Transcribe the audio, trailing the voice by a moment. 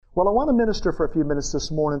Well, I want to minister for a few minutes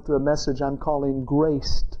this morning through a message I'm calling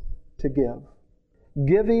Graced to Give.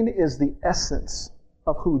 Giving is the essence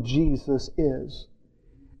of who Jesus is.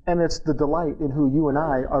 And it's the delight in who you and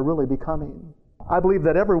I are really becoming. I believe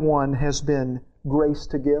that everyone has been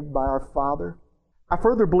graced to give by our Father. I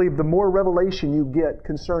further believe the more revelation you get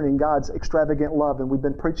concerning God's extravagant love, and we've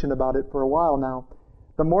been preaching about it for a while now,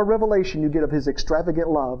 the more revelation you get of His extravagant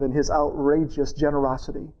love and His outrageous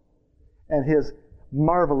generosity and His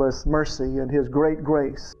marvelous mercy and His great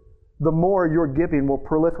grace, the more your giving will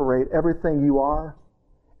proliferate everything you are,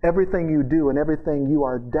 everything you do, and everything you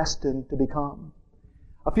are destined to become.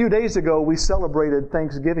 A few days ago, we celebrated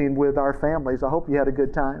Thanksgiving with our families. I hope you had a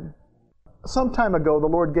good time. Some time ago, the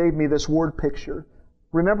Lord gave me this word picture.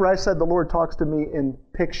 Remember, I said the Lord talks to me in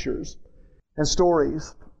pictures and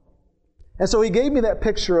stories. And so He gave me that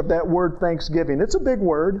picture of that word Thanksgiving. It's a big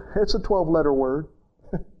word. It's a 12-letter word.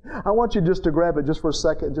 I want you just to grab it just for a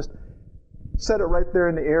second. Just set it right there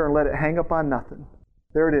in the air and let it hang up on nothing.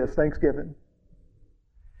 There it is, Thanksgiving.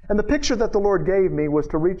 And the picture that the Lord gave me was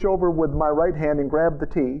to reach over with my right hand and grab the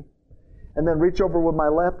T, and then reach over with my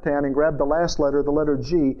left hand and grab the last letter, the letter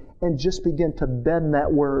G, and just begin to bend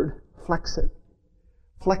that word. Flex it.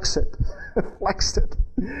 Flex it. Flex it.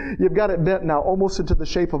 You've got it bent now almost into the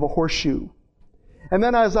shape of a horseshoe. And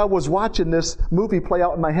then as I was watching this movie play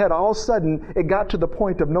out in my head, all of a sudden it got to the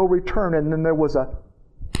point of no return, and then there was a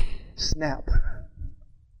snap.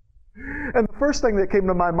 And the first thing that came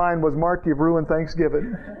to my mind was, Mark, you've ruined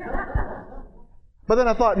Thanksgiving. But then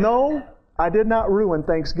I thought, no, I did not ruin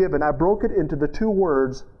Thanksgiving. I broke it into the two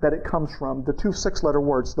words that it comes from, the two 6-letter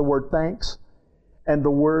words, the word thanks and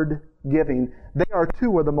the word giving. They are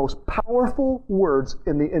two of the most powerful words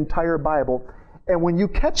in the entire Bible. And when you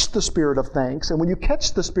catch the spirit of thanks and when you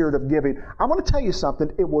catch the spirit of giving, I want to tell you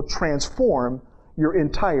something, it will transform your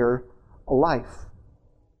entire life.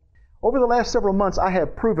 Over the last several months, I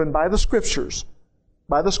have proven by the Scriptures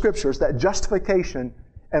that justification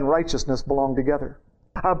and righteousness belong together.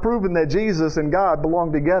 I've proven that Jesus and God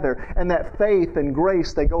belong together, and that faith and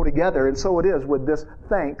grace, they go together. And so it is with this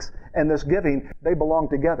thanks and this giving. They belong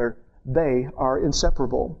together. They are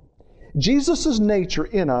inseparable. Jesus' nature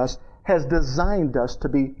in us has designed us to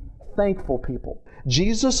be thankful people.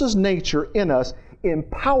 Jesus' nature in us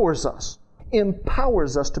empowers us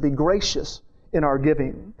to be gracious in our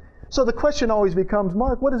giving. So the question always becomes,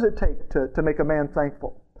 Mark, what does it take to make a man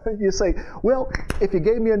thankful? You say, well, if you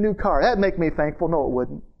gave me a new car, that'd make me thankful. No, it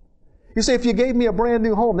wouldn't. You say, if you gave me a brand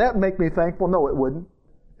new home, that'd make me thankful. No, it wouldn't.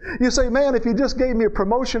 You say, man, if you just gave me a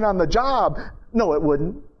promotion on the job, no, it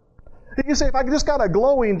wouldn't. You say, if I just got a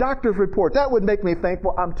glowing doctor's report, that would make me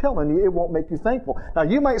thankful. I'm telling you, it won't make you thankful. Now,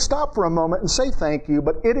 you might stop for a moment and say thank you,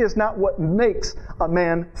 but it is not what makes a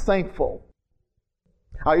man thankful.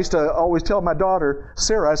 I used to always tell my daughter,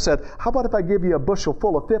 Sarah, I said, how about if I give you a bushel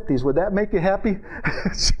full of 50s? Would that make you happy?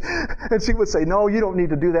 And she would say, no, you don't need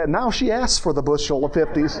to do that. Now she asks for the bushel of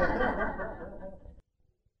 50s.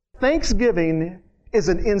 Thanksgiving is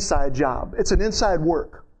an inside job. It's an inside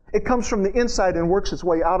work. It comes from the inside and works its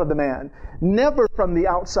way out of the man, never from the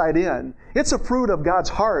outside in. It's a fruit of God's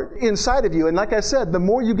heart inside of you. And like I said, the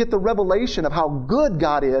more you get the revelation of how good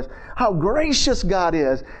God is, how gracious God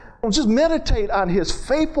is, just meditate on His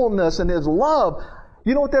faithfulness and His love.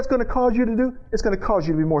 You know what that's going to cause you to do? It's going to cause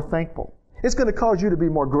you to be more thankful. It's going to cause you to be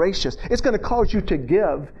more gracious. It's going to cause you to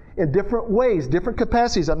give in different ways, different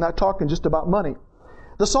capacities. I'm not talking just about money.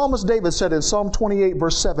 The psalmist David said in Psalm 28,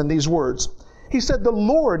 verse 7, these words. He said, the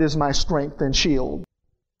Lord is my strength and shield.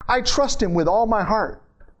 I trust Him with all my heart.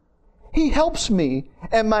 He helps me,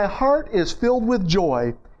 and my heart is filled with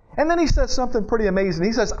joy. And then he says something pretty amazing.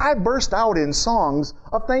 He says, I burst out in songs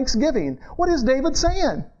of thanksgiving. What is David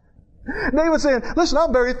saying? David's saying, listen,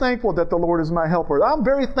 I'm very thankful that the Lord is my helper. I'm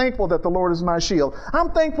very thankful that the Lord is my shield. I'm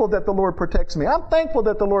thankful that the Lord protects me. I'm thankful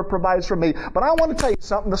that the Lord provides for me. But I want to tell you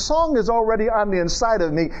something. The song is already on the inside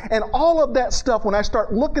of me. And all of that stuff, when I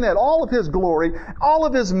start looking at all of His glory, all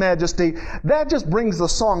of His majesty, that just brings the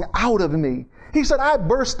song out of me. He said, I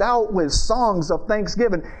burst out with songs of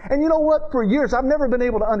thanksgiving. And you know what? For years, I've never been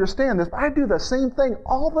able to understand this, but I do the same thing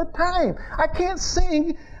all the time. I can't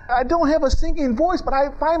sing. I don't have a singing voice, but I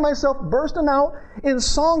find myself bursting out in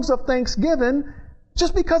songs of thanksgiving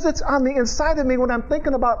just because it's on the inside of me when I'm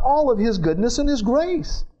thinking about all of His goodness and His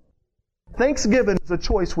grace. Thanksgiving is a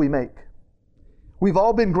choice we make. We've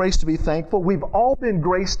all been graced to be thankful. We've all been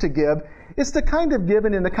graced to give. It's the kind of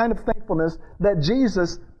giving and the kind of thankfulness that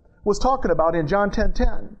Jesus was talking about in John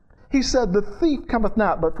 10:10. He said, the thief cometh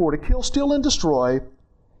not but for to kill, steal, and destroy.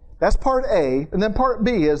 That's part A. And then part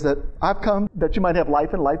B is that I've come that you might have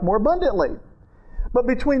life and life more abundantly. But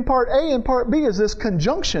between part A and part B is this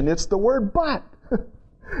conjunction. It's the word but.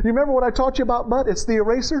 You remember what I taught you about but? It's the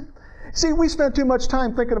eraser. See, we spend too much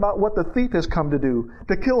time thinking about what the thief has come to do,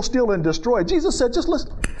 to kill, steal, and destroy. Jesus said, just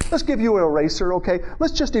let's give you an eraser, okay?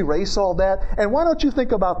 Let's just erase all that. And why don't you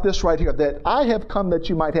think about this right here, that I have come that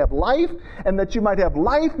you might have life, and that you might have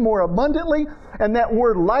life more abundantly. And that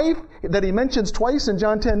word life that he mentions twice in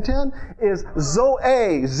John 10:10 is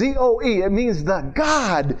Zoe, Z-O-E. It means the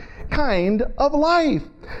God kind of life.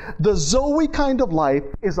 The Zoe kind of life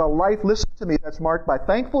is a life, listen to me, that's marked by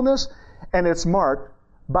thankfulness, and it's marked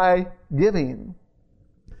by giving.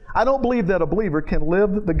 I don't believe that a believer can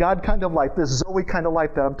live the God kind of life, this Zoe kind of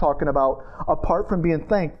life that I'm talking about, apart from being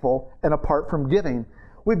thankful and apart from giving.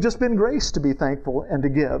 We've just been graced to be thankful and to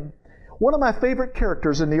give. One of my favorite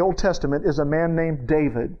characters in the Old Testament is a man named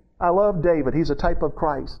David. I love David. He's a type of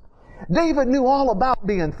Christ. David knew all about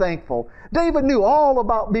being thankful. David knew all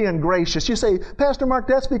about being gracious. You say, Pastor Mark,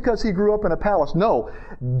 that's because he grew up in a palace. No,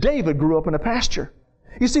 David grew up in a pasture.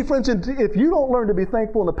 You see, friends, if you don't learn to be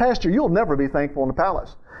thankful in the pasture, you'll never be thankful in the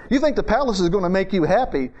palace. You think the palace is going to make you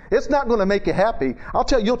happy. It's not going to make you happy. I'll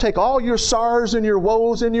tell you, you'll take all your sorrows and your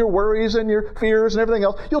woes and your worries and your fears and everything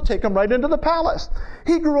else, you'll take them right into the palace.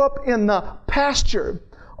 He grew up in the pasture.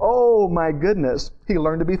 Oh, my goodness. He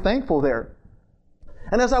learned to be thankful there.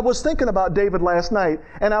 And as I was thinking about David last night,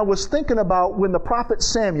 and I was thinking about when the prophet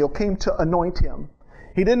Samuel came to anoint him,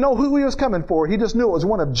 he didn't know who he was coming for. He just knew it was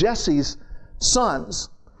one of Jesse's sons.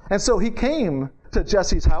 And so he came to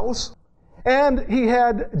Jesse's house, and he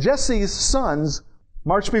had Jesse's sons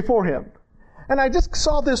march before him. And I just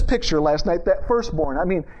saw this picture last night, that firstborn. I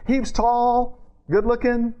mean, he was tall,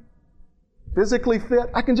 good-looking, physically fit.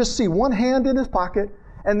 I can just see one hand in his pocket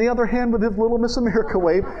and the other hand with his little Miss America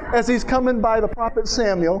wave as he's coming by the prophet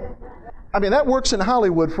Samuel. I mean, that works in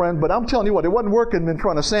Hollywood, friend, but I'm telling you what, it wasn't working in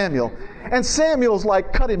front of Samuel. And Samuel's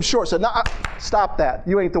like, cut him short, said, no, stop that.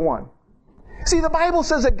 You ain't the one. See, the Bible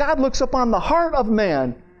says that God looks upon the heart of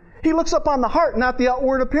man. He looks upon the heart, not the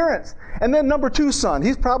outward appearance. And then number two son,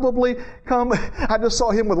 he's probably come, I just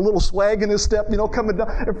saw him with a little swag in his step, coming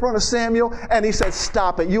down in front of Samuel, and he said,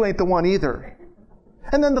 stop it, you ain't the one either.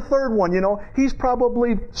 And then the third one, he's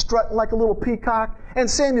probably strutting like a little peacock, and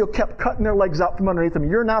Samuel kept cutting their legs out from underneath him.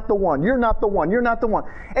 You're not the one, you're not the one, you're not the one.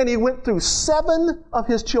 And he went through 7 of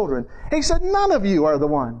his children. And he said, none of you are the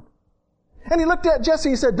one. And he looked at Jesse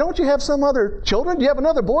and said, don't you have some other children? Do you have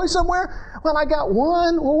another boy somewhere? Well, I got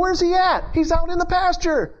one. Well, where's he at? He's out in the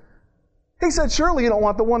pasture. He said, surely you don't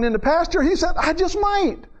want the one in the pasture. He said, I just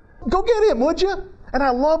might. Go get him, would you? And I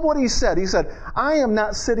love what he said. He said, I am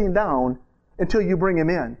not sitting down until you bring him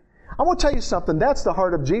in. I want to tell you something. That's the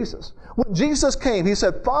heart of Jesus. When Jesus came, he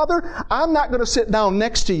said, Father, I'm not going to sit down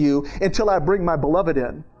next to you until I bring my beloved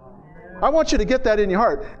in. I want you to get that in your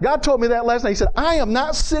heart. God told me that last night. He said, I am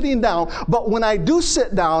not sitting down, but when I do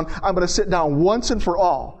sit down, I'm going to sit down once and for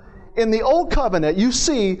all. In the Old Covenant, you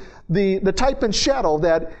see the type and shadow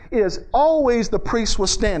that is always the priest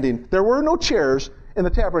was standing. There were no chairs in the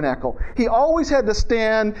tabernacle. He always had to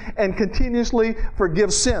stand and continuously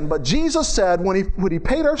forgive sin. But Jesus said when he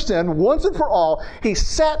paid our sin once and for all, He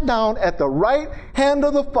sat down at the right hand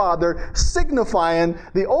of the Father, signifying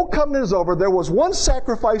the old covenant is over. There was one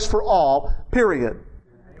sacrifice for all, period.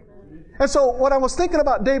 And so when I was thinking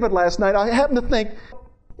about David last night, I happened to think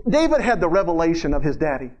David had the revelation of his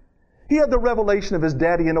daddy. He had the revelation of his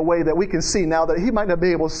daddy in a way that we can see now that he might not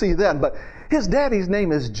be able to see then. But his daddy's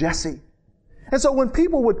name is Jesse. And so when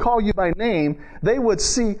people would call you by name, they would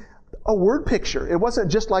see a word picture. It wasn't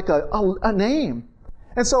just like a name.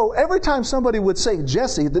 And so every time somebody would say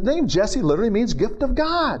Jesse, the name Jesse literally means gift of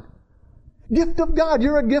God. Gift of God.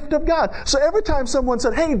 You're a gift of God. So every time someone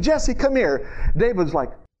said, hey, Jesse, come here, David's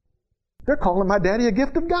like, they're calling my daddy a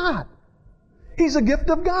gift of God. He's a gift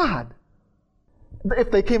of God. If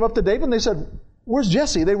they came up to David and they said, where's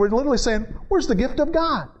Jesse? They were literally saying, where's the gift of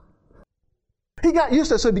God? He got used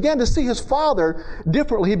to it, so he began to see his father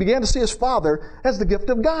differently. He began to see his father as the gift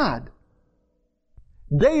of God.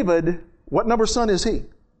 David, what number son is he?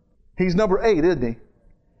 He's number 8, isn't he?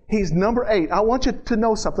 He's number 8. I want you to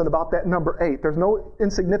know something about that number 8. There's no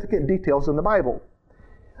insignificant details in the Bible.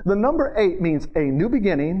 The number 8 means a new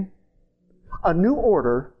beginning, a new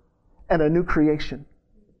order, and a new creation.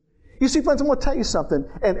 You see, friends, I'm going to tell you something.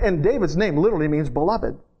 And David's name literally means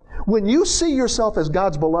beloved. When you see yourself as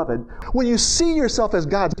God's beloved, when you see yourself as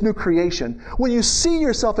God's new creation, when you see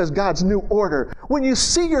yourself as God's new order, when you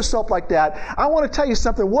see yourself like that, I want to tell you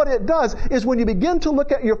something. What it does is when you begin to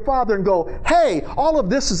look at your Father and go, hey, all of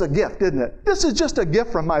this is a gift, isn't it? This is just a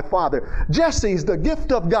gift from my Father. Jesse's the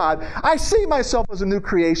gift of God. I see myself as a new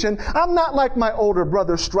creation. I'm not like my older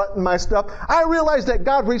brother strutting my stuff. I realize that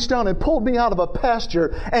God reached down and pulled me out of a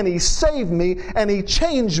pasture, and He saved me, and He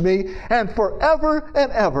changed me, and forever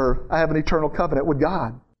and ever I have an eternal covenant with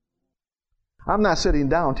God. I'm not sitting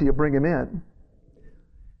down till you bring Him in.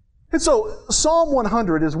 And so Psalm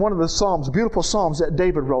 100 is one of the Psalms, beautiful Psalms that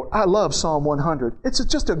David wrote. I love Psalm 100. It's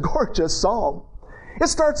just a gorgeous Psalm. It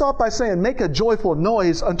starts off by saying, make a joyful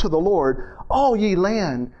noise unto the Lord, all ye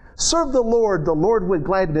land. Serve the Lord with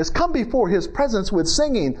gladness. Come before His presence with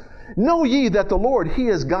singing. Know ye that the Lord, He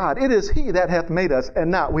is God. It is He that hath made us, and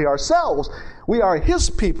not we ourselves. We are His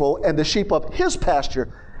people and the sheep of His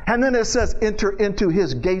pasture. And then it says, enter into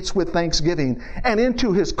His gates with thanksgiving and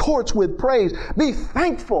into His courts with praise. Be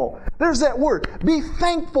thankful. There's that word. Be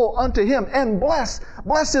thankful unto Him and bless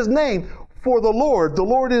His name. For the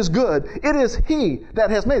Lord is good. It is He that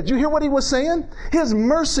has made it. Did you hear what he was saying? His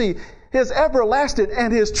mercy is everlasting,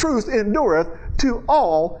 and His truth endureth to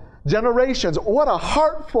all generations. What a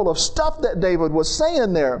heart full of stuff that David was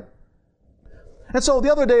saying there. And so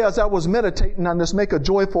the other day as I was meditating on this, make a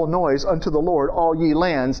joyful noise unto the Lord, all ye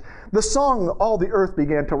lands, the song, All the Earth,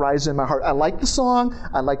 began to rise in my heart. I like the song,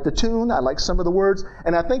 I like the tune, I like some of the words,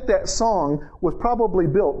 and I think that song was probably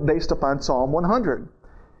built based upon Psalm 100.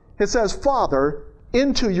 It says, Father,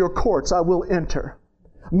 into your courts I will enter,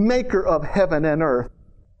 maker of heaven and earth.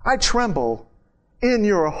 I tremble in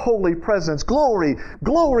your holy presence. Glory,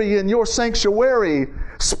 glory in your sanctuary.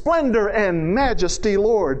 Splendor and majesty,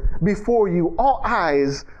 Lord, before you. All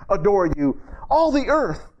eyes adore you. All the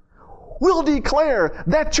earth will declare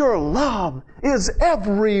that your love is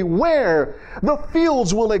everywhere. The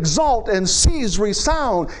fields will exalt and seas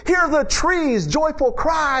resound. Hear the trees joyful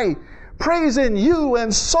cry, praising you,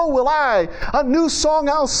 and so will I. A new song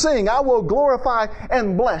I'll sing. I will glorify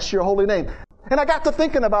and bless your holy name. And I got to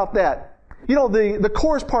thinking about that. You know, the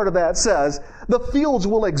chorus part of that says, the fields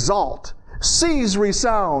will exalt, seas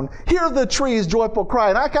resound, hear the trees joyful cry.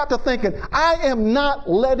 And I got to thinking, I am not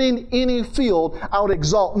letting any field out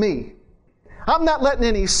exalt me. I'm not letting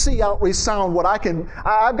any sea out resound what I can.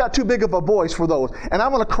 I've got too big of a voice for those, and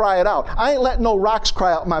I'm going to cry it out. I ain't letting no rocks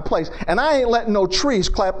cry out in my place, and I ain't letting no trees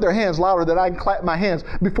clap their hands louder than I can clap my hands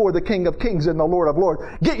before the King of Kings and the Lord of Lords.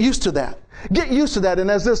 Get used to that. Get used to that.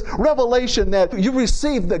 And as this revelation that you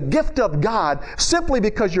receive the gift of God simply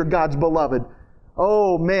because you're God's beloved,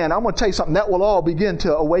 oh man, I'm going to tell you something that will all begin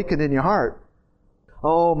to awaken in your heart.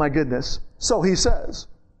 Oh my goodness. So he says,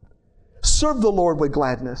 serve the Lord with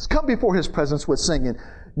gladness. Come before His presence with singing.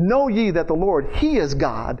 Know ye that the Lord, He is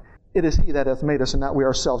God. It is He that hath made us, and not we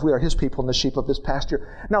ourselves. We are His people and the sheep of His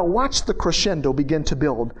pasture. Now watch the crescendo begin to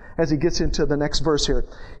build as he gets into the next verse here.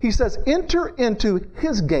 He says, enter into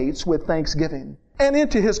His gates with thanksgiving and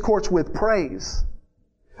into His courts with praise.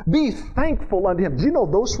 Be thankful unto Him. Do you know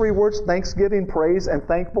those three words, thanksgiving, praise, and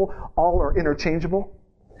thankful, all are interchangeable?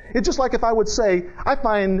 It's just like if I would say, I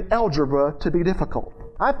find algebra to be difficult.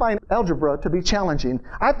 I find algebra to be challenging.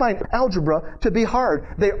 I find algebra to be hard.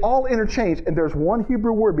 They all interchange, and there's one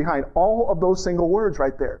Hebrew word behind all of those single words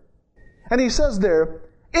right there. And he says there,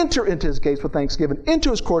 enter into His gates with thanksgiving,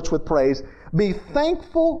 into His courts with praise. Be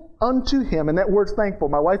thankful unto Him. And that word thankful,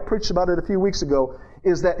 my wife preached about it a few weeks ago,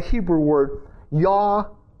 is that Hebrew word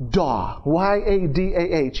Yadah.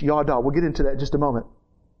 Y-A-D-A-H. Yadah. We'll get into that in just a moment.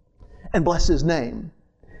 And bless His name.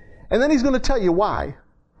 And then he's going to tell you why.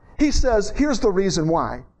 He says, here's the reason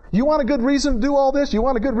why. You want a good reason to do all this? You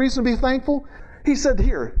want a good reason to be thankful? He said,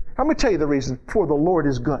 here, I'm going to tell you the reason. For the Lord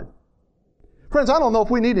is good. Friends, I don't know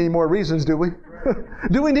if we need any more reasons, do we?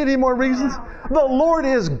 Do we need any more reasons? The Lord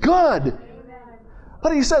is good.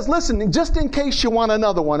 But he says, listen, just in case you want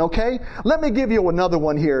another one, okay? Let me give you another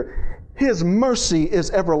one here. His mercy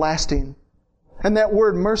is everlasting. And that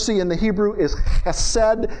word mercy in the Hebrew is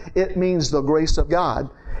chesed. It means the grace of God.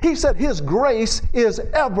 He said His grace is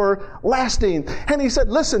everlasting. And he said,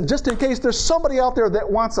 listen, just in case there's somebody out there that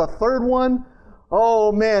wants a third one,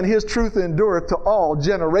 oh man, His truth endureth to all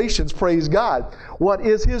generations. Praise God. What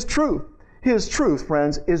is His truth? His truth,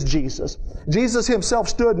 friends, is Jesus. Jesus Himself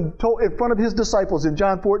stood in front of His disciples in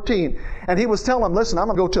John 14, and He was telling them, listen, I'm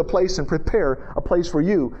going to go to a place and prepare a place for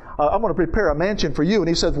you. I'm going to prepare a mansion for you. And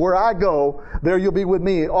He says, where I go, there you'll be with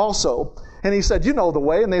me also. And He said, you know the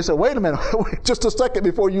way. And they said, wait a minute, just a second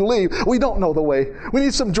before you leave. We don't know the way. We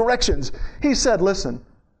need some directions. He said, listen,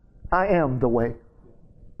 I am the way.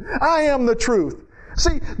 I am the truth.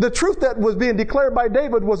 See, the truth that was being declared by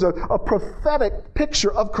David was a prophetic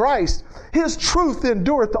picture of Christ. His truth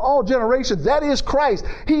endureth to all generations. That is Christ.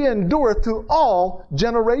 He endureth to all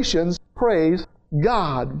generations. Praise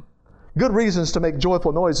God. Good reasons to make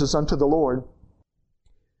joyful noises unto the Lord.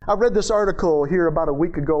 I read this article here about a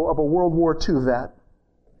week ago of a World War II vet.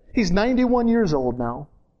 He's 91 years old now.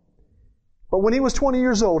 But when he was 20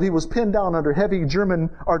 years old, he was pinned down under heavy German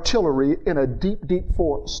artillery in a deep, deep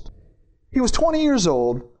forest. He was 20 years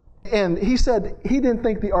old, and he said he didn't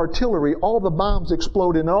think the artillery, all the bombs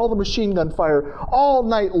exploded and all the machine gun fire all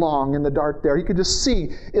night long in the dark there. He could just see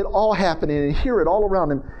it all happening and hear it all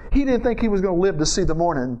around him. He didn't think he was going to live to see the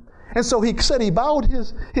morning. And so he said he bowed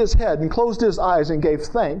his head and closed his eyes and gave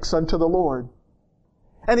thanks unto the Lord.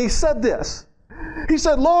 And he said this. He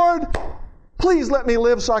said, Lord, please let me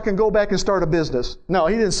live so I can go back and start a business. No,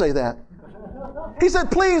 he didn't say that. He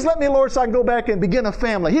said, please let me, Lord, so I can go back and begin a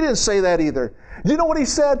family. He didn't say that either. Do you know what he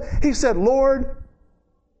said? He said, Lord,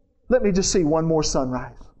 let me just see one more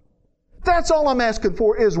sunrise. That's all I'm asking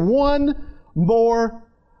for is one more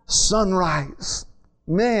sunrise.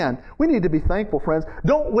 Man, we need to be thankful, friends.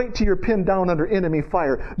 Don't wait till you're pinned down under enemy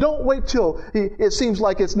fire. Don't wait till it seems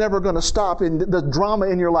like it's never going to stop in the drama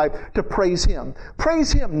in your life to praise Him.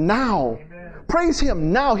 Praise Him now. Amen. Praise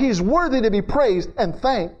Him now. He's worthy to be praised and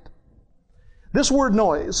thanked. This word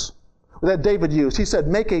noise that David used, he said,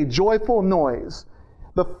 make a joyful noise.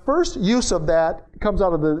 The first use of that comes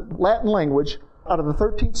out of the Latin language, out of the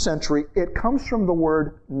 13th century. It comes from the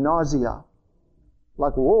word nausea.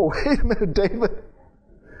 Like, whoa, wait a minute, David.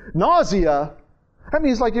 Nausea? That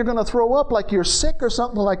means like you're going to throw up, like you're sick or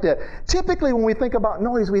something like that. Typically when we think about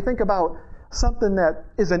noise, we think about something that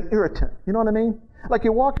is an irritant. You know what I mean? Like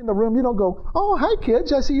you walk in the room, you don't go, oh, hi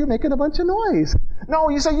kids, I see you're making a bunch of noise. No,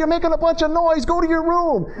 you say you're making a bunch of noise, go to your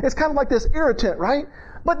room. It's kind of like this irritant, right?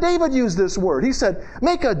 But David used this word. He said,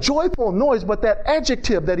 make a joyful noise, but that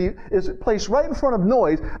adjective that he is placed right in front of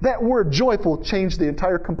noise, that word joyful changed the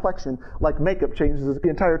entire complexion, like makeup changes the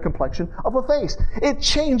entire complexion of a face. It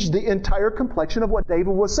changed the entire complexion of what David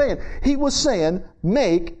was saying. He was saying,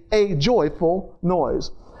 make a joyful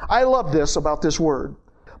noise. I love this about this word.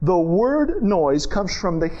 The word noise comes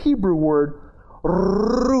from the Hebrew word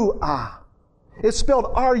ru'ah. It's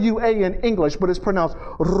spelled R-U-A in English, but it's pronounced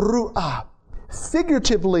ru'ah.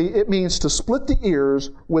 Figuratively, it means to split the ears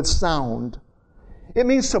with sound. It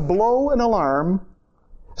means to blow an alarm,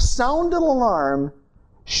 sound an alarm,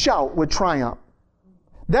 shout with triumph.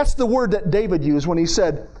 That's the word that David used when he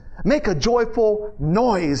said, make a joyful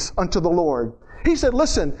noise unto the Lord. He said,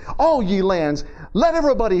 listen, all ye lands, let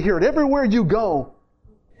everybody hear it everywhere you go.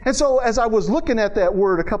 And so as I was looking at that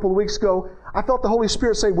word a couple of weeks ago, I felt the Holy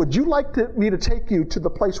Spirit say, would you like me to take you to the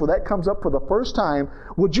place where that comes up for the first time?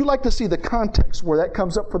 Would you like to see the context where that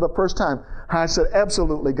comes up for the first time? I said,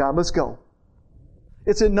 absolutely, God, let's go.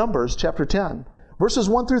 It's in Numbers chapter 10. Verses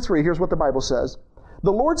 1 through 3, here's what the Bible says.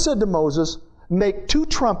 The Lord said to Moses, make 2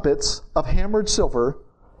 trumpets of hammered silver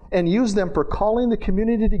and use them for calling the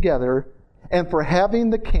community together and for having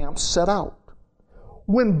the camps set out.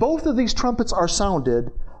 When both of these trumpets are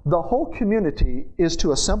sounded, the whole community is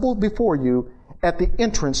to assemble before you at the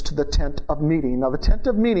entrance to the tent of meeting. Now, the tent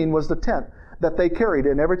of meeting was the tent that they carried,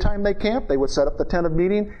 and every time they camped, they would set up the tent of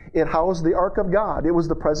meeting. It housed the ark of God. It was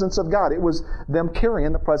the presence of God. It was them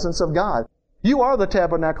carrying the presence of God. You are the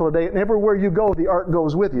tabernacle today, and everywhere you go, the ark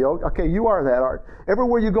goes with you. Okay, you are that ark.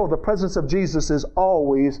 Everywhere you go, the presence of Jesus is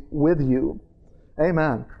always with you.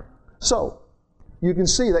 Amen. So, you can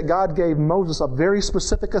see that God gave Moses a very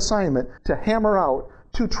specific assignment to hammer out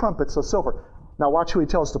 2 trumpets of silver. Now watch who He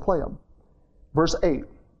tells to play them. Verse 8.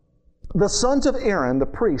 The sons of Aaron, the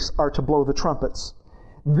priests, are to blow the trumpets.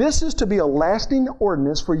 This is to be a lasting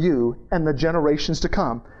ordinance for you and the generations to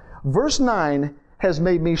come. Verse 9 has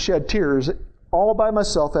made me shed tears all by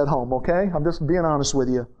myself at home, okay? I'm just being honest with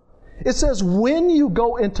you. It says, when you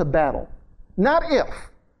go into battle, not if.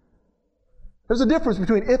 There's a difference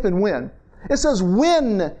between if and when. It says,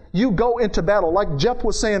 when you go into battle, like Jeff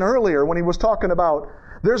was saying earlier when he was talking about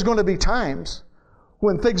there's going to be times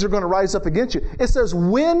when things are going to rise up against you. It says,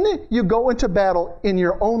 when you go into battle in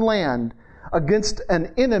your own land against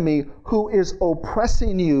an enemy who is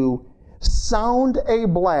oppressing you, sound a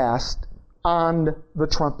blast on the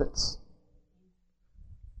trumpets.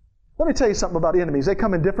 Let me tell you something about enemies. They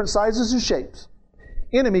come in different sizes and shapes.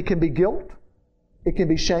 Enemy can be guilt. It can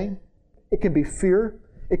be shame. It can be fear.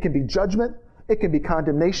 It can be judgment. It can be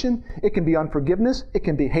condemnation. It can be unforgiveness. It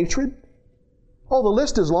can be hatred. Oh, the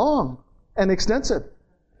list is long and extensive.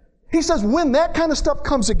 He says, when that kind of stuff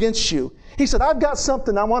comes against you, He said, I've got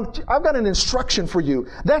something I've got an instruction for you.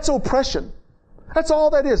 That's oppression. That's all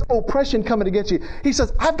that is, oppression coming against you. He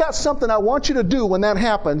says, I've got something I want you to do when that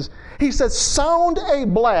happens. He says, sound a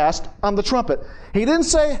blast on the trumpet. He didn't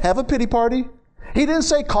say, have a pity party. He didn't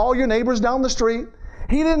say, call your neighbors down the street.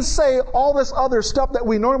 He didn't say all this other stuff that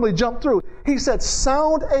we normally jump through. He said,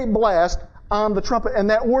 sound a blast on the trumpet. And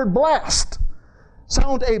that word blast,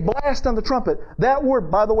 sound a blast on the trumpet. That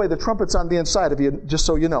word, by the way, the trumpet's on the inside of you, just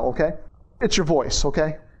so you know, okay? It's your voice,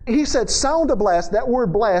 okay? He said, sound a blast. That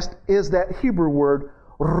word blast is that Hebrew word,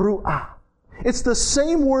 ru'ah. It's the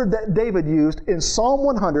same word that David used in Psalm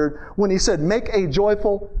 100 when he said, make a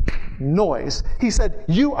joyful noise. He said,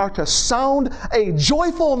 you are to sound a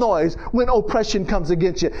joyful noise when oppression comes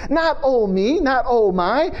against you. Not oh me, not oh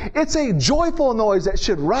my. It's a joyful noise that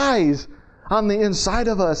should rise on the inside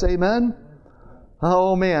of us. Amen?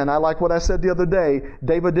 Oh man, I like what I said the other day.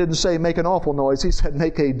 David didn't say make an awful noise. He said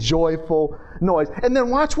make a joyful noise. And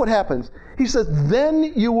then watch what happens. He says,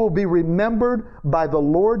 then you will be remembered by the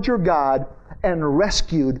Lord your God and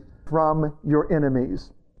rescued from your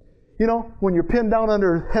enemies. You know, when you're pinned down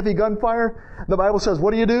under heavy gunfire, the Bible says,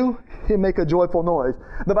 what do? You make a joyful noise.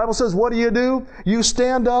 The Bible says, what do? You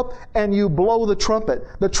stand up and you blow the trumpet.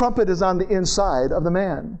 The trumpet is on the inside of the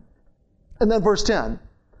man. And then verse 10.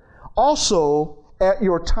 Also, at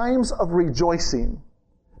your times of rejoicing.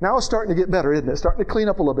 Now it's starting to get better, isn't it? It's starting to clean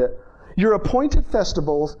up a little bit. Your appointed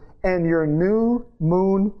festivals and your new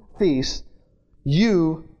moon feasts,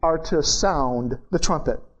 you are to sound the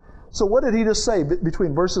trumpet. So what did he just say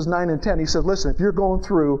between verses 9 and 10? He said, listen, if you're going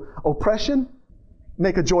through oppression,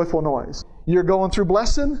 make a joyful noise. You're going through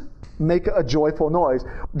blessing, make a joyful noise.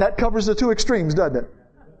 That covers the two extremes, doesn't it?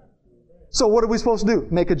 So what are we supposed to do?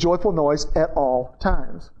 Make a joyful noise at all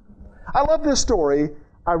times. I love this story.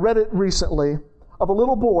 I read it recently of a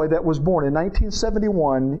little boy that was born in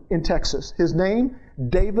 1971 in Texas. His name,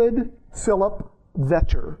 David Philip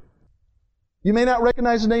Vetter. You may not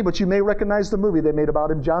recognize his name, but you may recognize the movie they made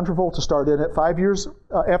about him. John Travolta starred in it 5 years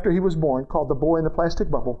after he was born, called The Boy in the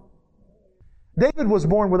Plastic Bubble. David was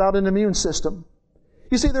born without an immune system.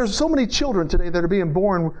 You see, there's so many children today that are being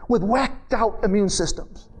born with whacked out immune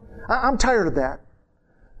systems. I'm tired of that.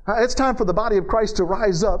 It's time for the body of Christ to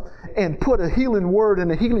rise up and put a healing word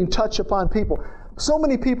and a healing touch upon people. So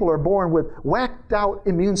many people are born with whacked out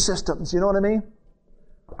immune systems. You know what I mean?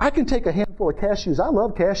 I can take a handful of cashews. I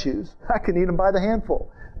love cashews. I can eat them by the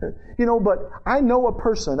handful. You know, but I know a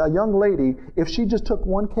person, a young lady, if she just took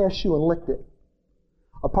one cashew and licked it,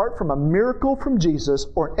 apart from a miracle from Jesus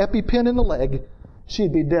or an EpiPen in the leg,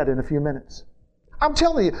 she'd be dead in a few minutes. I'm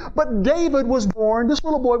telling you. But David was born, this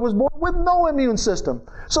little boy was born with no immune system.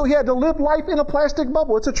 So he had to live life in a plastic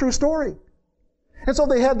bubble. It's a true story. And so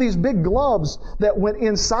they had these big gloves that went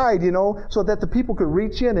inside, you know, so that the people could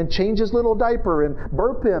reach in and change his little diaper and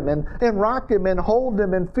burp him and rock him and hold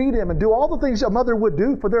him and feed him and do all the things a mother would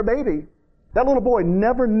do for their baby. That little boy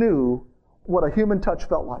never knew what a human touch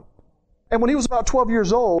felt like. And when he was about 12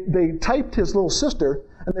 years old, they typed his little sister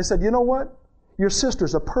and they said, you know what? Your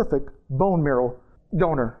sister's a perfect bone marrow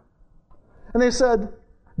donor. And they said,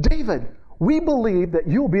 David, we believe that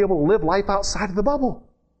you'll be able to live life outside of the bubble.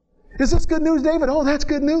 Is this good news, David? Oh, that's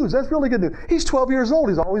good news. That's really good news. He's 12 years old.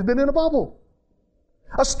 He's always been in a bubble.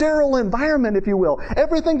 A sterile environment, if you will.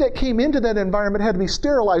 Everything that came into that environment had to be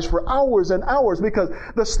sterilized for hours and hours because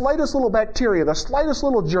the slightest little bacteria, the slightest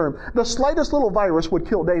little germ, the slightest little virus would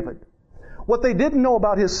kill David. What they didn't know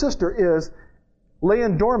about his sister is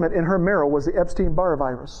laying dormant in her marrow was the Epstein-Barr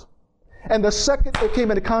virus. And the second it came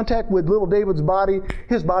into contact with little David's body,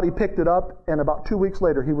 his body picked it up, and about 2 weeks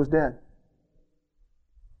later, he was dead.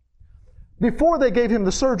 Before they gave him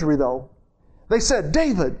the surgery, though, they said,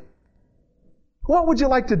 David, what would you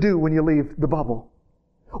like to do when you leave the bubble?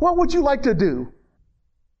 What would you like to do?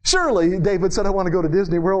 Surely, David said, I want to go to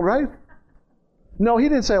Disney World, right? No, he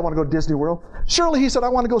didn't say, I want to go to Disney World. Surely he said, I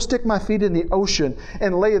want to go stick my feet in the ocean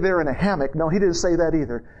and lay there in a hammock. No, he didn't say that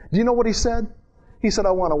either. Do you know what he said? He said,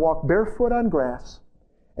 I want to walk barefoot on grass.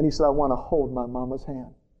 And he said, I want to hold my mama's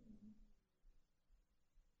hand.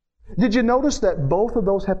 Did you notice that both of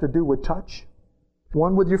those have to do with touch?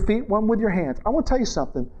 One with your feet, one with your hands. I want to tell you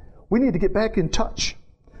something. We need to get back in touch.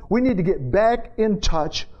 We need to get back in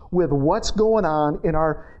touch with what's going on in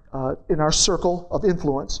our circle of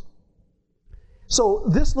influence. So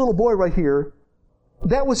this little boy right here,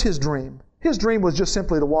 that was his dream. His dream was just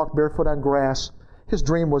simply to walk barefoot on grass. His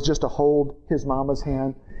dream was just to hold his mama's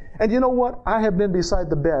hand. And you know what? I have been beside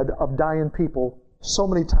the bed of dying people so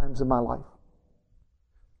many times in my life.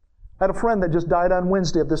 I had a friend that just died on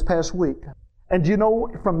Wednesday of this past week. And you know,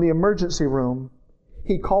 from the emergency room,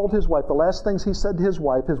 he called his wife. The last things he said to his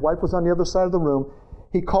wife was on the other side of the room.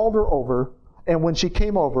 He called her over, and when she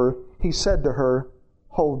came over, he said to her,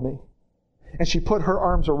 hold me. And she put her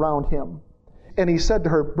arms around him. And he said to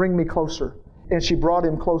her, bring me closer. And she brought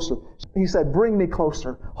him closer. He said, bring me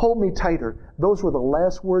closer. Hold me tighter. Those were the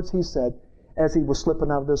last words he said as he was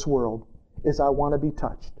slipping out of this world, is I want to be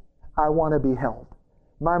touched. I want to be held.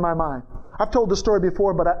 My. I've told this story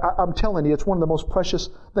before, but I'm telling you, it's one of the most precious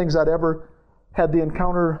things I'd ever had the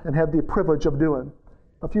encounter and had the privilege of doing.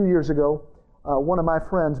 A few years ago, one of my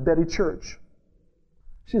friends, Betty Church,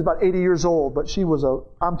 she's about 80 years old, but she was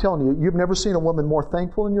I'm telling you, you've never seen a woman more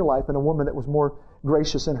thankful in your life and a woman that was more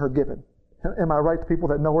gracious in her giving. Am I right to people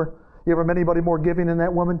that know her? You ever met anybody more giving than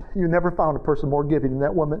that woman? You never found a person more giving than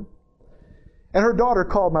that woman. And her daughter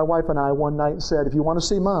called my wife and I one night and said, if you want to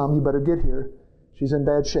see Mom, you better get here. She's in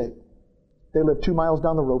bad shape. They live 2 miles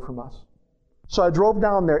down the road from us. So I drove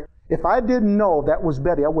down there. If I didn't know that was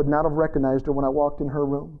Betty, I would not have recognized her when I walked in her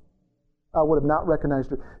room. I would have not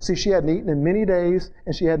recognized her. See, she hadn't eaten in many days,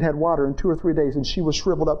 and she hadn't had water in 2 or 3 days, and she was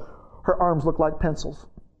shriveled up. Her arms looked like pencils.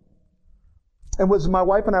 And as my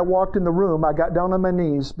wife and I walked in the room, I got down on my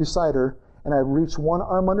knees beside her, and I reached one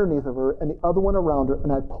arm underneath of her and the other one around her,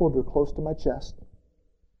 and I pulled her close to my chest.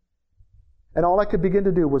 And all I could begin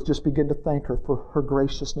to do was just begin to thank her for her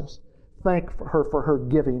graciousness. Thank her for her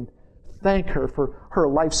giving. Thank her for her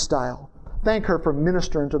lifestyle. Thank her for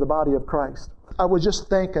ministering to the body of Christ. I was just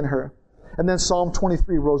thanking her. And then Psalm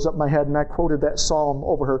 23 rose up my head, and I quoted that psalm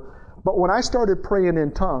over her. But when I started praying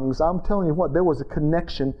in tongues, I'm telling you what, there was a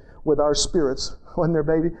connection with our spirits. Wasn't there,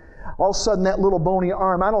 baby? All of a sudden, that little bony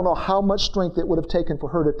arm, I don't know how much strength it would have taken for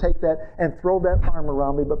her to take that and throw that arm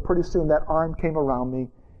around me, but pretty soon that arm came around me,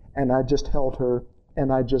 and I just held her,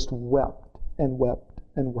 and I just wept and wept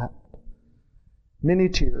and wept. Many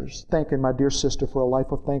tears, thanking my dear sister for a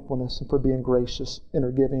life of thankfulness and for being gracious in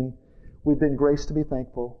her giving. We've been graced to be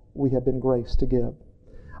thankful. We have been graced to give.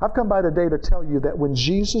 I've come by today to tell you that when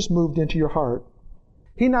Jesus moved into your heart,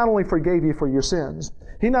 He not only forgave you for your sins,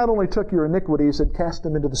 He not only took your iniquities and cast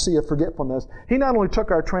them into the sea of forgetfulness, He not only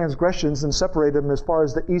took our transgressions and separated them as far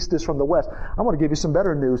as the east is from the west. I want to give you some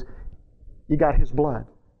better news. You got His blood.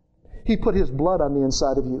 He put His blood on the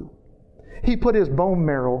inside of you. He put His bone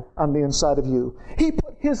marrow on the inside of you. He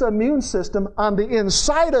put His immune system on the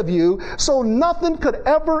inside of you so nothing could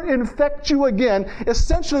ever infect you again.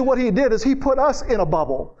 Essentially what He did is He put us in a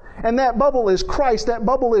bubble. And that bubble is Christ. That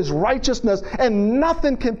bubble is righteousness. And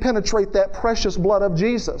nothing can penetrate that precious blood of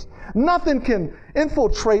Jesus. Nothing can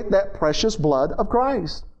infiltrate that precious blood of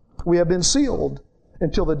Christ. We have been sealed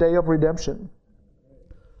until the day of redemption.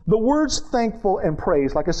 The words thankful and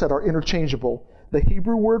praise, like I said, are interchangeable. The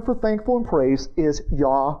Hebrew word for thankful and praise is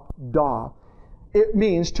yadah. It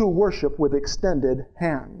means to worship with extended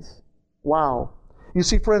hands. Wow. You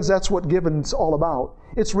see, friends, that's what giving's all about.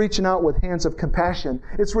 It's reaching out with hands of compassion.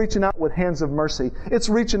 It's reaching out with hands of mercy. It's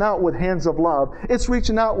reaching out with hands of love. It's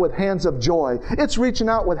reaching out with hands of joy. It's reaching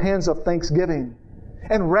out with hands of thanksgiving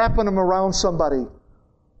and wrapping them around somebody.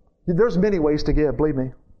 There's many ways to give, believe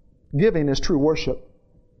me. Giving is true worship.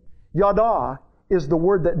 Yadah is the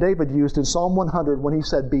word that David used in Psalm 100 when he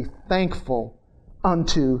said, be thankful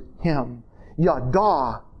unto Him.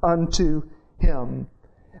 Yadah unto Him.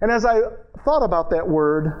 And as I thought about that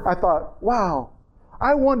word, I thought, wow,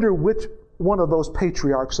 I wonder which one of those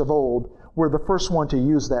patriarchs of old were the first one to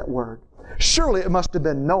use that word. Surely it must have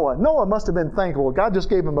been Noah. Noah must have been thankful. God just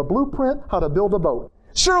gave him a blueprint how to build a boat.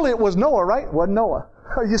 Surely it was Noah, right? It wasn't Noah.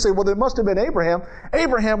 You say, well, it must have been Abraham.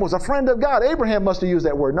 Abraham was a friend of God. Abraham must have used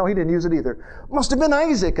that word. No, he didn't use it either. Must have been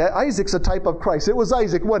Isaac. Isaac's a type of Christ. It was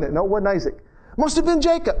Isaac, wasn't it? No, it wasn't Isaac. Must have been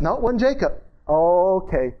Jacob. No, it wasn't Jacob.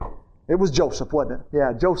 Okay. It was Joseph, wasn't it?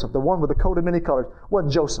 Yeah, Joseph, the one with the coat of many colors.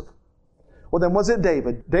 Wasn't Joseph. Well, then was it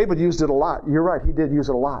David? David used it a lot. You're right, he did use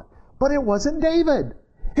it a lot. But it wasn't David.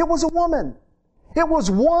 It was a woman. It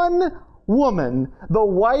was one woman, the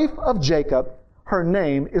wife of Jacob. Her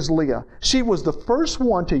name is Leah. She was the first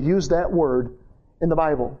one to use that word in the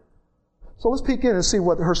Bible. So let's peek in and see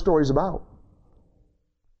what her story is about.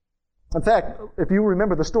 In fact, if you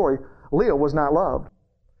remember the story, Leah was not loved.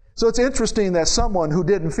 So it's interesting that someone who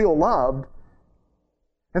didn't feel loved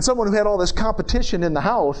and someone who had all this competition in the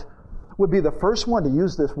house would be the first one to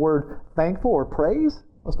use this word thankful or praise.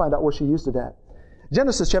 Let's find out where she used it at.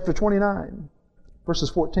 Genesis chapter 29, verses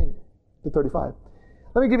 14 to 35.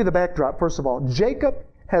 Let me give you the backdrop, first of all. Jacob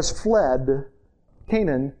has fled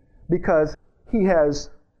Canaan because he has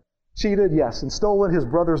cheated, yes, and stolen his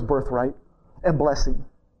brother's birthright and blessing.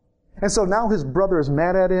 And so now his brother is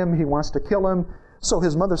mad at him. He wants to kill him. So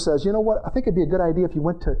his mother says, you know what? I think it'd be a good idea if you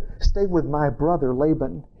went to stay with my brother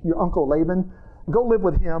Laban, your uncle Laban. Go live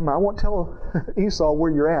with him. I won't tell Esau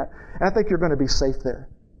where you're at. And I think you're going to be safe there.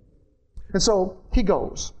 And so he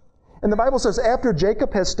goes. And the Bible says, after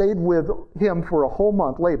Jacob had stayed with him for a whole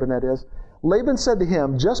month, Laban that is, Laban said to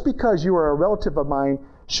him, just because you are a relative of mine,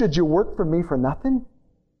 should you work for me for nothing?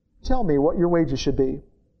 Tell me what your wages should be.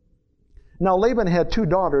 Now Laban had 2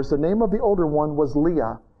 daughters. The name of the older one was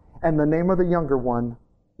Leah, and the name of the younger one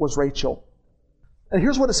was Rachel. And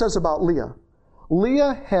here's what it says about Leah.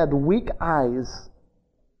 Leah had weak eyes,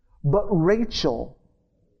 but Rachel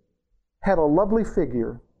had a lovely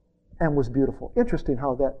figure and was beautiful. Interesting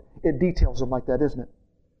how that it details them like that, isn't it?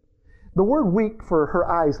 The word weak for her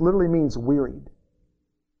eyes literally means wearied.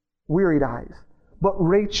 Wearied eyes. But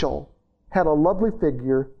Rachel had a lovely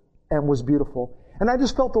figure and was beautiful. And I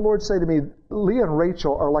just felt the Lord say to me, Leah and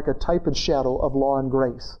Rachel are like a type and shadow of law and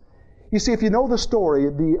grace. You see, if you know the story,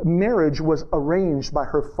 the marriage was arranged by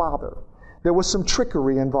her father. There was some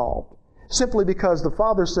trickery involved, simply because the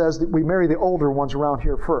father says that we marry the older ones around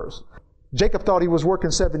here first. Jacob thought he was working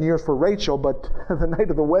 7 years for Rachel, but the night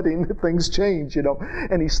of the wedding, things changed,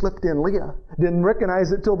 and he slipped in Leah. Didn't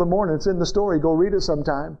recognize it till the morning. It's in the story. Go read it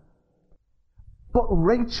sometime. But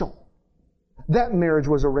Rachel, that marriage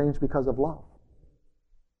was arranged because of love.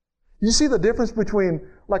 You see the difference between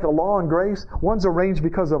like a law and grace? One's arranged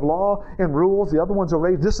because of law and rules. The other one's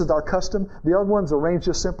arranged, this is our custom. The other one's arranged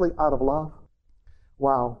just simply out of love.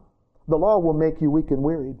 Wow. The law will make you weak and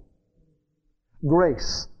wearied.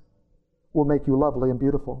 Grace will make you lovely and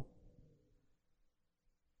beautiful.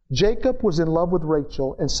 Jacob was in love with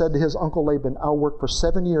Rachel and said to his uncle Laban, I'll work for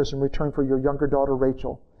 7 years in return for your younger daughter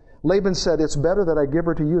Rachel. Laban said, it's better that I give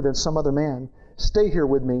her to you than some other man. Stay here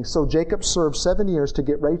with me. So Jacob served 7 years to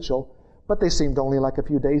get Rachel, but they seemed only like a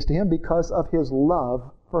few days to him because of his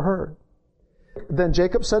love for her. Then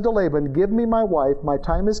Jacob said to Laban, give me my wife, my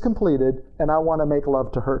time is completed, and I want to make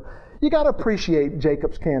love to her. You got to appreciate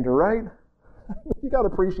Jacob's candor, right? You got to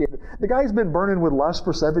appreciate it. The guy's been burning with lust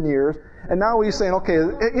for 7 years, and now he's saying, okay,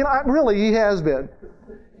 really, he has been.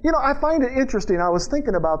 I find it interesting. I was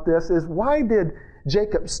thinking about this, is why did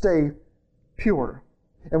Jacob stay pure?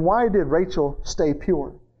 And why did Rachel stay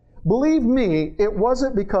pure? Believe me, it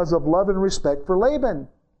wasn't because of love and respect for Laban.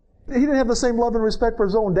 He didn't have the same love and respect for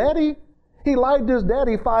his own daddy. He lied to his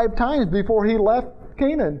daddy 5 times before he left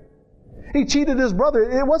Canaan. He cheated his brother.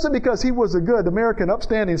 It wasn't because he was a good American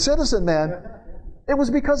upstanding citizen, man. It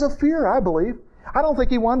was because of fear, I believe. I don't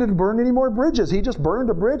think he wanted to burn any more bridges. He just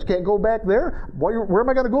burned a bridge, can't go back there. Where am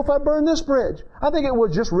I going to go if I burn this bridge? I think it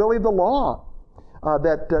was just really the law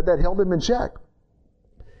that held him in check.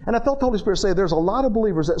 And I felt the Holy Spirit say there's a lot of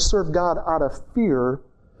believers that serve God out of fear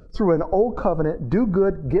through an old covenant, do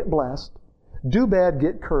good, get blessed, do bad,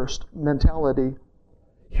 get cursed mentality.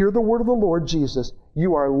 Hear the word of the Lord Jesus.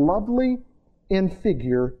 You are lovely in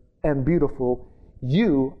figure and beautiful.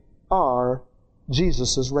 You are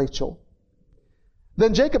Jesus' Rachel.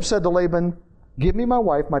 Then Jacob said to Laban, give me my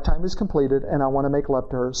wife, my time is completed, and I want to make love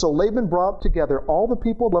to her. So Laban brought together all the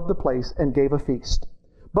people of the place and gave a feast.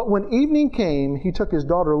 But when evening came, he took his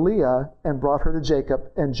daughter Leah and brought her to Jacob,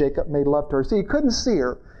 and Jacob made love to her. See, he couldn't see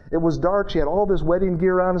her. It was dark. She had all this wedding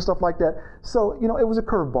gear on and stuff like that. So, it was a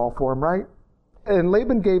curveball for him, right? And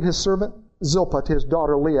Laban gave his servant Zilpah to his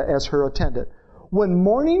daughter Leah as her attendant. When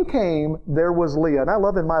morning came, there was Leah. And I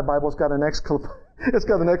love in my Bible, it's got an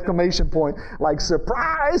exclamation point, like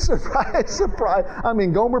surprise, surprise, surprise. I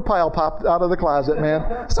mean, Gomer Pyle popped out of the closet,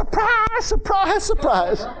 man. Surprise, surprise,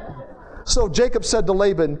 surprise. So Jacob said to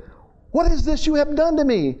Laban, what is this you have done to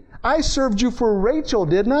me? I served you for Rachel,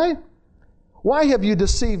 didn't I? Why have you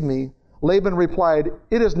deceived me? Laban replied,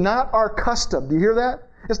 it is not our custom. Do you hear that?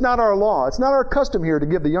 It's not our law. It's not our custom here to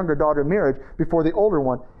give the younger daughter marriage before the older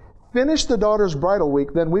one. Finish the daughter's bridal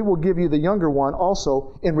week, then we will give you the younger one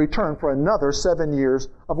also in return for another 7 years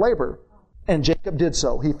of labor. And Jacob did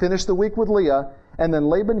so. He finished the week with Leah, and then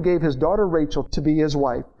Laban gave his daughter Rachel to be his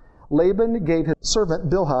wife. Laban gave his servant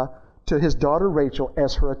Bilhah to his daughter Rachel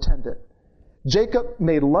as her attendant. Jacob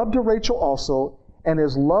made love to Rachel also, and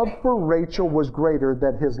his love for Rachel was greater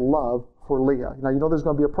than his love for Leah. Now, there's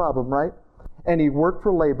going to be a problem, right? And he worked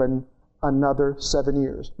for Laban another 7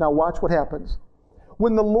 years. Now, watch what happens.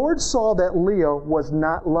 When the Lord saw that Leah was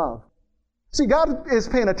not loved. See, God is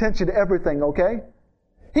paying attention to everything, okay?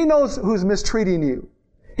 He knows who's mistreating you.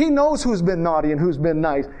 He knows who's been naughty and who's been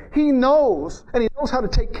nice. He knows, and He knows how to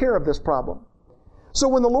take care of this problem. So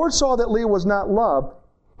when the Lord saw that Leah was not loved,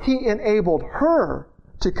 He enabled her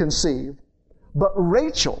to conceive. But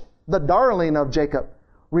Rachel, the darling of Jacob,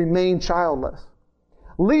 remained childless.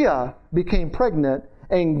 Leah became pregnant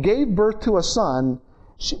and gave birth to a son.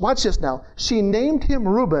 Watch this now. She named him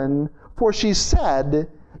Reuben, for she said,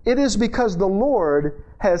 it is because the Lord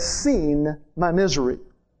has seen my misery.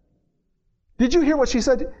 Did you hear what she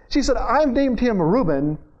said? She said, I've named him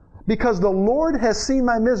Reuben because the Lord has seen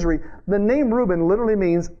my misery. The name Reuben literally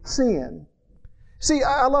means seeing. See,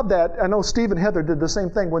 I love that. I know Steve and Heather did the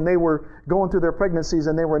same thing when they were going through their pregnancies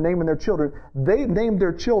and they were naming their children. They named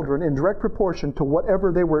their children in direct proportion to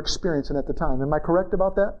whatever they were experiencing at the time. Am I correct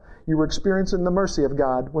about that? You were experiencing the mercy of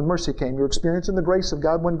God when mercy came. You were experiencing the grace of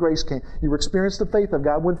God when grace came. You were experiencing the faith of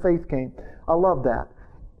God when faith came. I love that.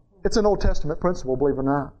 It's an Old Testament principle, believe it or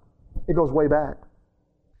not. It goes way back.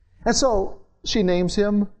 And so she names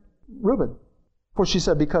him Reuben. For she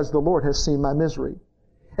said, because the Lord has seen my misery.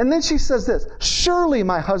 And then she says this, surely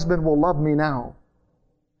my husband will love me now.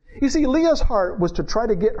 You see, Leah's heart was to try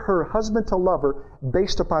to get her husband to love her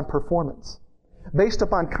based upon performance, based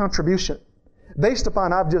upon contribution, based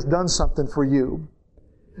upon I've just done something for you.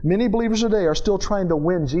 Many believers today are still trying to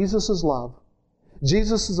win Jesus' love,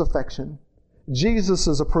 Jesus' affection,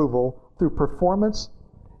 Jesus' approval through performance,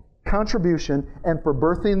 contribution, and for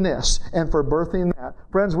birthing this and for birthing that.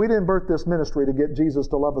 Friends, we didn't birth this ministry to get Jesus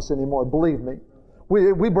to love us anymore. Believe me.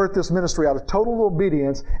 We birthed this ministry out of total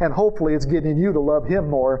obedience, and hopefully it's getting you to love Him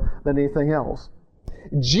more than anything else.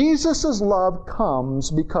 Jesus' love comes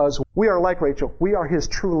because we are like Rachel. We are His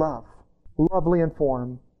true love, lovely in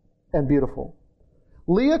form and beautiful.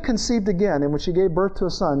 Leah conceived again, and when she gave birth to a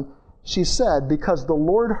son, she said, because the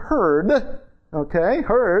Lord heard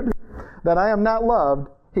that I am not loved,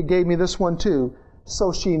 He gave me this one too.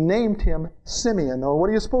 So she named him Simeon. Or what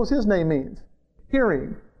do you suppose his name means?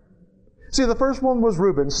 Hearing. See, the first one was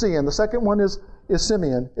Reuben, seeing. The second one is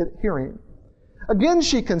Simeon, hearing. Again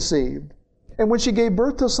she conceived. And when she gave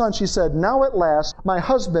birth to a son, she said, now at last my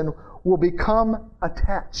husband will become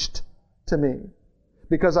attached to me,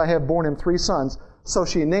 because I have borne him 3 sons. So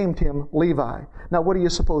she named him Levi. Now what do you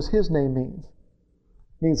suppose his name means?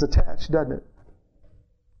 It means attached, doesn't it?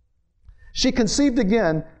 She conceived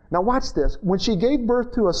again. Now watch this. When she gave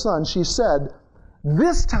birth to a son, she said,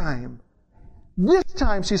 this time,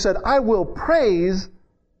 she said, I will praise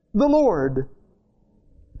the Lord.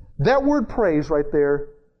 That word praise right there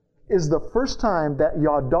is the first time that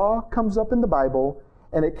Yada comes up in the Bible,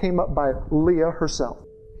 and it came up by Leah herself.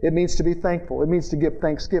 It means to be thankful. It means to give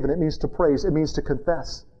thanksgiving. It means to praise. It means to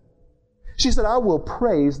confess. She said, I will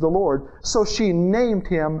praise the Lord. So she named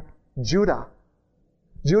him Judah.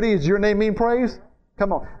 Judy, does your name mean praise?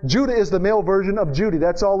 Come on. Judah is the male version of Judy.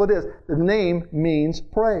 That's all it is. The name means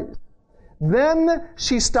praise. Then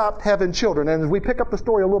she stopped having children. And as we pick up the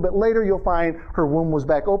story a little bit later, you'll find her womb was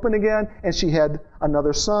back open again, and she had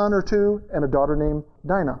another son or 2 and a daughter named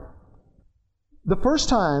Dinah. The first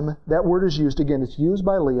time that word is used, again, it's used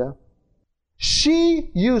by Leah. She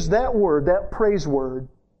used that word, that praise word,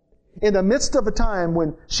 in the midst of a time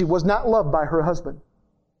when she was not loved by her husband.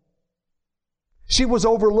 She was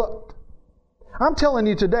overlooked. I'm telling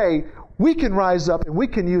you today, we can rise up and we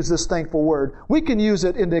can use this thankful word. We can use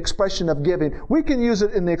it in the expression of giving. We can use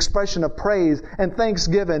it in the expression of praise and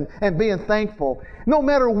thanksgiving and being thankful. No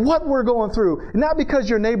matter what we're going through, not because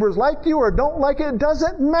your neighbors like you or don't like it, it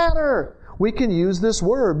doesn't matter. We can use this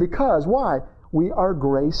word because, why? We are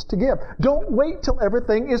graced to give. Don't wait till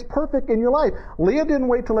everything is perfect in your life. Leah didn't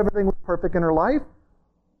wait till everything was perfect in her life.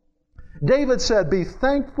 David said, be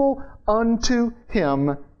thankful unto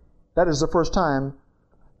Him. That is the first time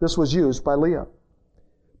this was used by Leah.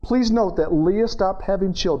 Please note that Leah stopped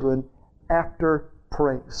having children after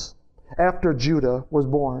praise. After Judah was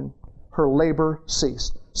born, her labor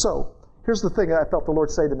ceased. So, here's the thing that I felt the Lord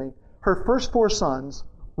say to me. Her first 4 sons,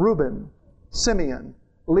 Reuben, Simeon,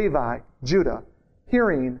 Levi, Judah,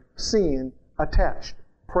 hearing, seeing, attached,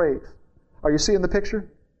 praise. Are you seeing the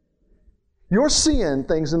picture? You're seeing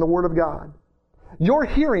things in the Word of God. You're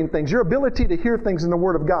hearing things. Your ability to hear things in the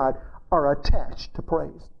Word of God are attached to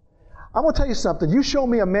praise. I'm going to tell you something. You show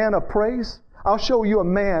me a man of praise, I'll show you a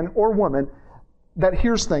man or woman that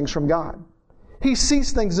hears things from God. He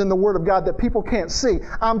sees things in the Word of God that people can't see.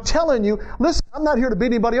 I'm telling you, listen, I'm not here to beat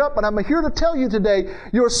anybody up, but I'm here to tell you today,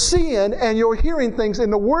 you're seeing and you're hearing things in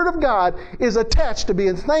the Word of God is attached to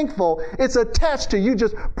being thankful. It's attached to you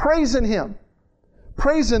just praising Him,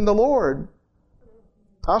 praising the Lord.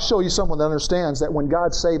 I'll show you someone that understands that when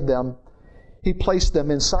God saved them, He placed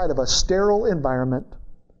them inside of a sterile environment,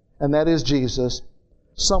 and that is Jesus,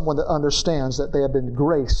 someone that understands that they have been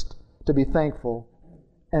graced to be thankful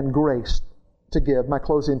and graced to give. My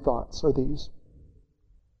closing thoughts are these.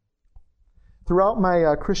 Throughout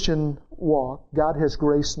my Christian walk, God has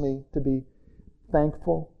graced me to be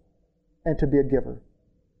thankful and to be a giver.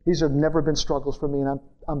 These have never been struggles for me, and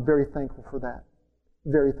I'm very thankful for that.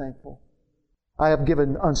 Very thankful. I have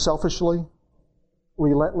given unselfishly,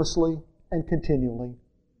 relentlessly, and continually.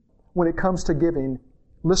 When it comes to giving,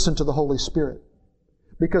 listen to the Holy Spirit.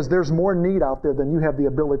 Because there's more need out there than you have the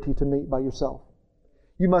ability to meet by yourself.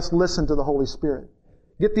 You must listen to the Holy Spirit.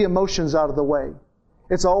 Get the emotions out of the way.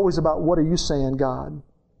 It's always about, what are you saying, God?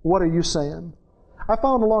 What are you saying? I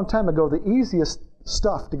found a long time ago the easiest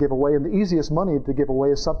stuff to give away and the easiest money to give away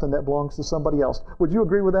is something that belongs to somebody else. Would you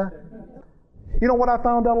agree with that? You know what I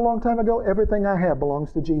found out a long time ago? Everything I have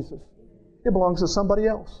belongs to Jesus. It belongs to somebody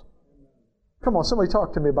else. Come on, somebody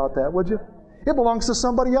talk to me about that, would you? It belongs to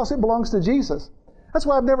somebody else. It belongs to Jesus. That's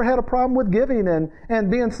why I've never had a problem with giving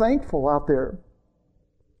and being thankful out there.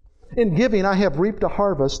 In giving, I have reaped a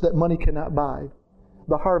harvest that money cannot buy.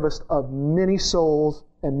 The harvest of many souls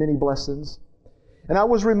and many blessings. And I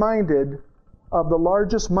was reminded of the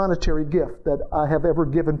largest monetary gift that I have ever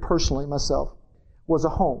given personally myself was a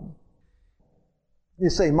home. You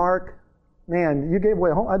say, Mark, man, you gave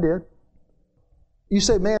away a home? I did. You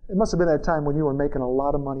say, man, it must have been at a time when you were making a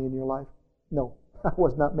lot of money in your life. No, I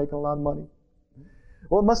was not making a lot of money.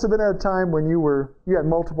 Well, it must have been at a time when you had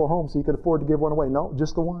multiple homes so you could afford to give one away. No,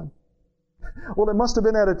 just the one. Well, it must have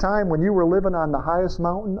been at a time when you were living on the highest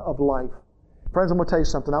mountain of life. Friends, I'm going to tell you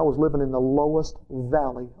something. I was living in the lowest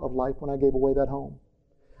valley of life when I gave away that home.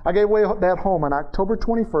 I gave away that home on October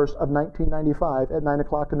 21st of 1995 at 9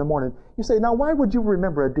 o'clock in the morning. You say, now why would you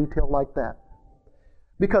remember a detail like that?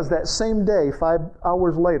 Because that same day, 5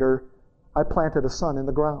 hours later, I planted a son in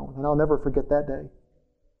the ground, and I'll never forget that day.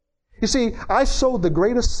 You see, I sowed the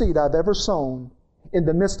greatest seed I've ever sown in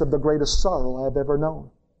the midst of the greatest sorrow I've ever known.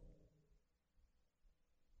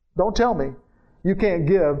 Don't tell me you can't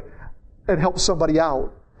give and help somebody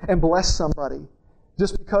out and bless somebody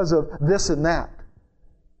just because of this and that.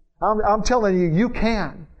 I'm telling you, you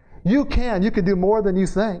can. You can. You can do more than you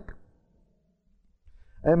think.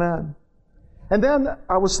 Amen. And then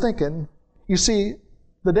I was thinking, you see,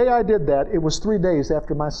 the day I did that, it was 3 days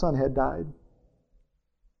after my son had died.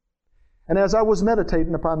 And as I was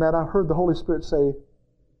meditating upon that, I heard the Holy Spirit say,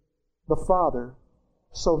 the Father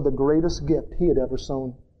sowed the greatest gift He had ever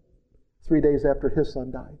sown 3 days after His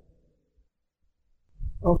son died.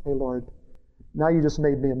 Okay, Lord, now you just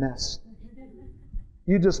made me a mess.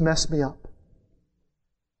 You just messed me up.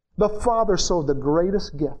 The Father sowed the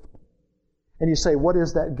greatest gift. And you say, what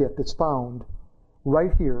is that gift? It's found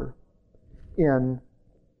right here in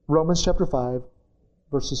Romans chapter 5,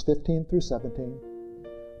 verses 15 through 17.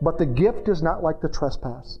 But the gift is not like the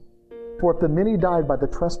trespass. For if the many died by the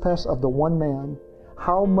trespass of the one man,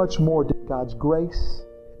 how much more did God's grace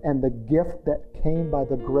and the gift that came by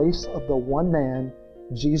the grace of the one man,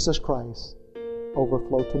 Jesus Christ,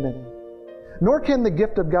 overflow to many? Nor can the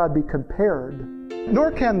gift of God be compared,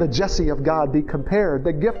 nor can the Jesse of God be compared,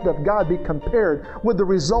 the gift of God be compared with the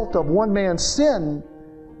result of one man's sin.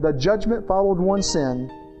 The judgment followed one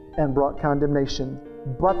sin and brought condemnation,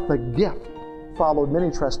 but the gift followed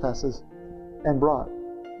many trespasses and brought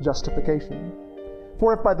justification.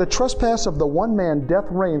 For if by the trespass of the one man death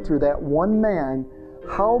reigned through that one man,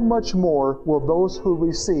 how much more will those who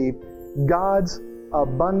receive God's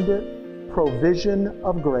abundant provision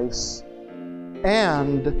of grace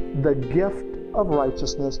and the gift of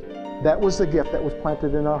righteousness? That was the gift that was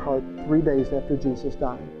planted in our heart 3 days after Jesus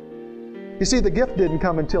died. You see, the gift didn't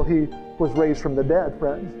come until He was raised from the dead,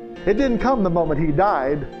 friends. It didn't come the moment He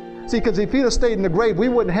died. See, because if He'd have stayed in the grave, we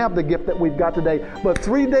wouldn't have the gift that we've got today. But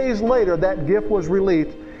 3 days later, that gift was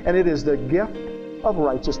released, and it is the gift of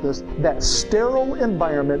righteousness, that sterile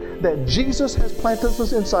environment that Jesus has planted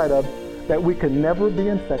us inside of, that we can never be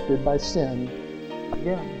infected by sin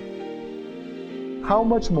again. How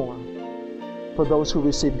much more for those who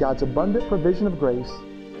receive God's abundant provision of grace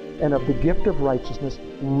and of the gift of righteousness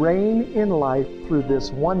reign in life through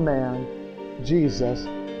this one man, Jesus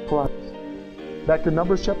Christ. Back to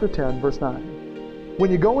Numbers chapter 10, verse 9.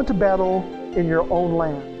 When you go into battle in your own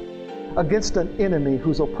land against an enemy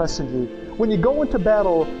who's oppressing you, when you go into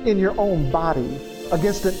battle in your own body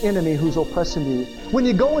against an enemy who's oppressing you, when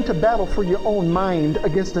you go into battle for your own mind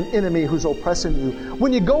against an enemy who's oppressing you,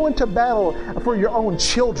 when you go into battle for your own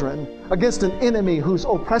children against an enemy who's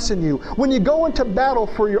oppressing you, when you go into battle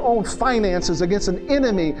for your own finances against an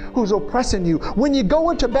enemy who's oppressing you, when you go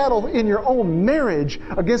into battle in your own marriage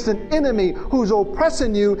against an enemy who's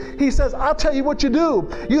oppressing you, He says, I'll tell you what you do.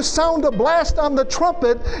 You sound a blast on the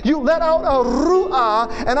trumpet, you let out a ruah,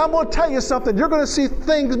 and I'm going to tell you something. You're going to see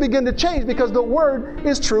things begin to change because the word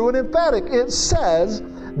is true and emphatic. It says,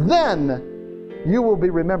 then you will be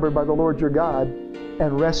remembered by the Lord your God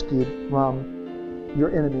and rescued from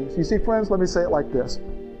your enemies. You see, friends, let me say it like this.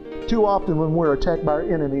 Too often when we're attacked by our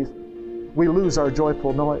enemies, we lose our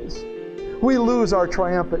joyful noise. We lose our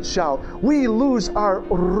triumphant shout. We lose our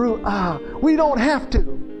ruah. We don't have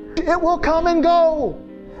to. It will come and go.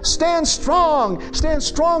 stand strong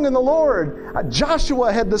in the Lord.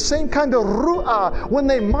 Joshua had the same kind of ru'ah when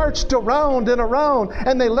they marched around and around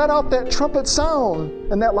and they let out that trumpet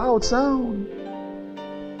sound and that loud sound.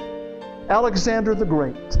 Alexander the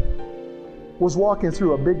Great was walking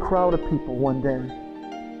through a big crowd of people one day,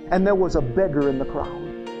 and there was a beggar in the crowd.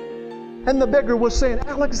 And the beggar was saying,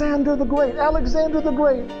 Alexander the Great, Alexander the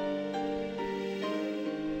Great,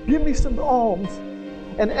 give me some alms.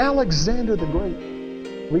 And Alexander the Great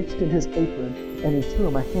reached in his apron and he threw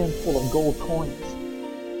him a handful of gold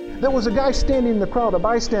coins. There was a guy standing in the crowd, a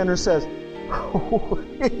bystander says, oh,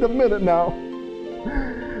 wait a minute now.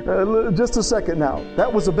 Just a second now.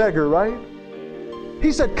 That was a beggar, right?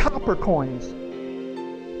 He said copper coins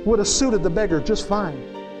would have suited the beggar just fine.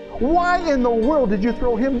 Why in the world did you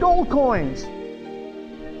throw him gold coins?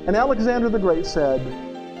 And Alexander the Great said,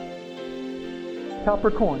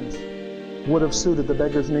 copper coins would have suited the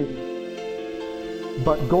beggar's need,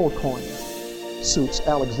 but gold coins suits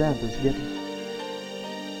Alexander's giving.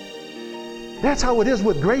 That's how it is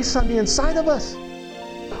with grace on the inside of us.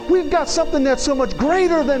 We've got something that's so much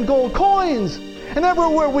greater than gold coins. And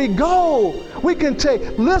everywhere we go, we can take,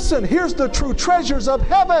 listen, here's the true treasures of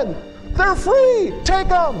heaven. They're free. Take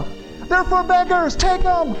them. They're for beggars. Take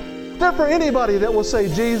them. They're for anybody that will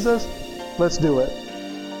say, Jesus, let's do it.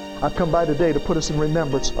 I've come by today to put us in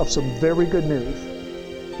remembrance of some very good news.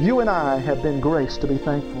 You and I have been graced to be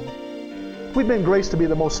thankful. We've been graced to be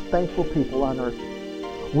the most thankful people on earth.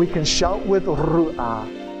 We can shout with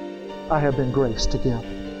ru'ah, I have been graced to give.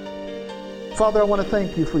 Father, I want to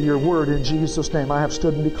thank you for your word in Jesus' name. I have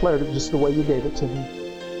stood and declared it just the way you gave it to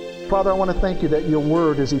me. Father, I want to thank you that your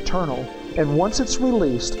word is eternal. And once it's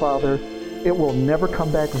released, Father, it will never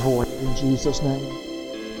come back void in Jesus' name.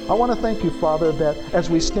 I want to thank you, Father, that as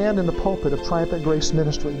we stand in the pulpit of Triumphant Grace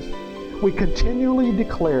Ministries, we continually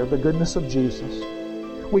declare the goodness of Jesus.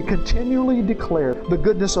 We continually declare the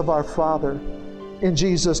goodness of our Father in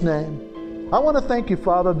Jesus' name. I want to thank you,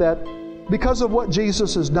 Father, that because of what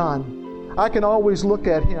Jesus has done, I can always look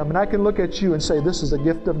at Him and I can look at you and say, this is a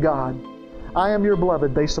gift of God. I am your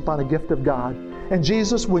beloved based upon a gift of God. And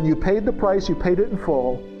Jesus, when you paid the price, you paid it in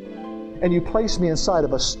full. And you placed me inside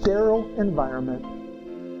of a sterile environment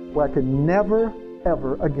where I could never,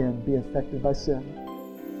 ever again be infected by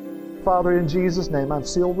sin. Father, in Jesus' name, I'm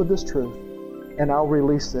sealed with this truth. And I'll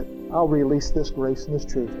release it. I'll release this grace and this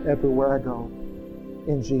truth everywhere I go.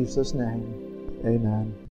 In Jesus' name, amen.